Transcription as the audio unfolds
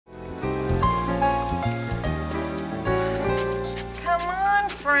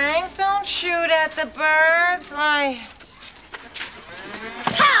the birds. Pow,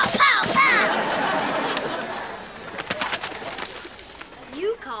 pow, pow!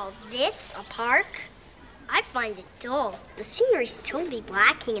 You call this a park? I find it dull. The scenery's totally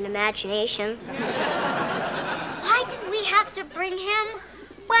lacking in imagination. Why did we have to bring him?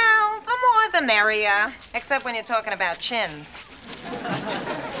 Well, the more the merrier, except when you're talking about chins.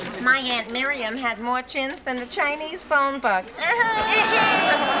 My Aunt Miriam had more chins than the Chinese phone book.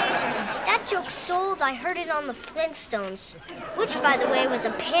 That joke sold. I heard it on the Flintstones, which, by the way, was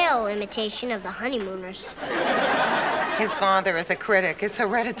a pale imitation of the Honeymooners. His father is a critic. It's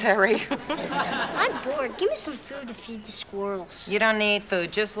hereditary. I'm bored. Give me some food to feed the squirrels. You don't need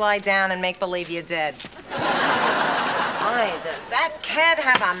food. Just lie down and make believe you're dead. Why, does that kid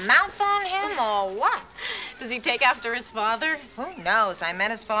have a mouth on him or what? Does he take after his father? Who knows? I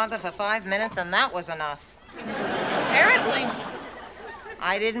met his father for 5 minutes, and that was enough. Apparently.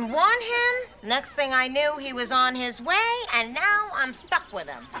 I didn't want him. Next thing I knew, he was on his way, and now I'm stuck with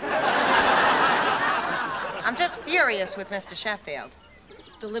him. I'm just furious with Mr. Sheffield.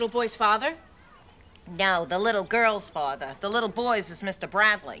 The little boy's father? No, the little girl's father. The little boy's is Mr.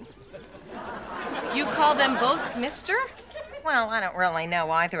 Bradley. You call them both Mr.? Well, I don't really know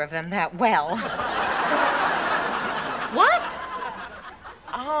either of them that well. What?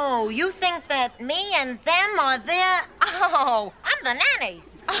 Oh, you think that me and them are there? Oh, I'm the nanny.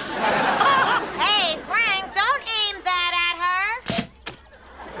 Hey, Frank, don't aim that at her.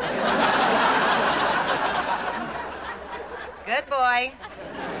 Good boy.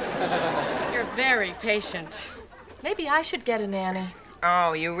 You're very patient. Maybe I should get a nanny.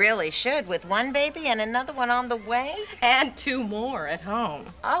 Oh, you really should, with one baby and another one on the way? And 2 more at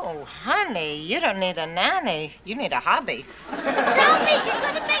home. Oh, honey, you don't need a nanny. You need a hobby. Stop it! You're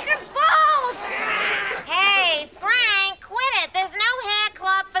gonna make her bald! Hey, Frank, quit it. There's no hair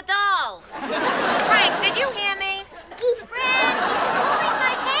club for dolls. Frank, did you hear me? Fran, he's pulling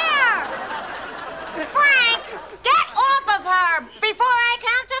my hair! Frank, get off of her before I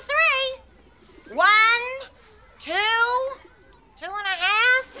count to 3. 1, 2, 2 and a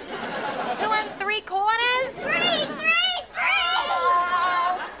half, 2 3/4. 3!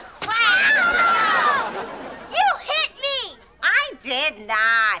 Oh, Frank. You hit me! I did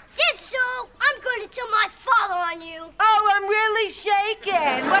not. Did so? I'm going to tell my father on you. Oh, I'm really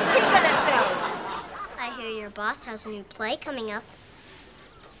shaking. What's he gonna do? I hear your boss has a new play coming up.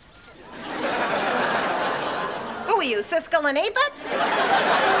 Who are you, Siskel and Ebert?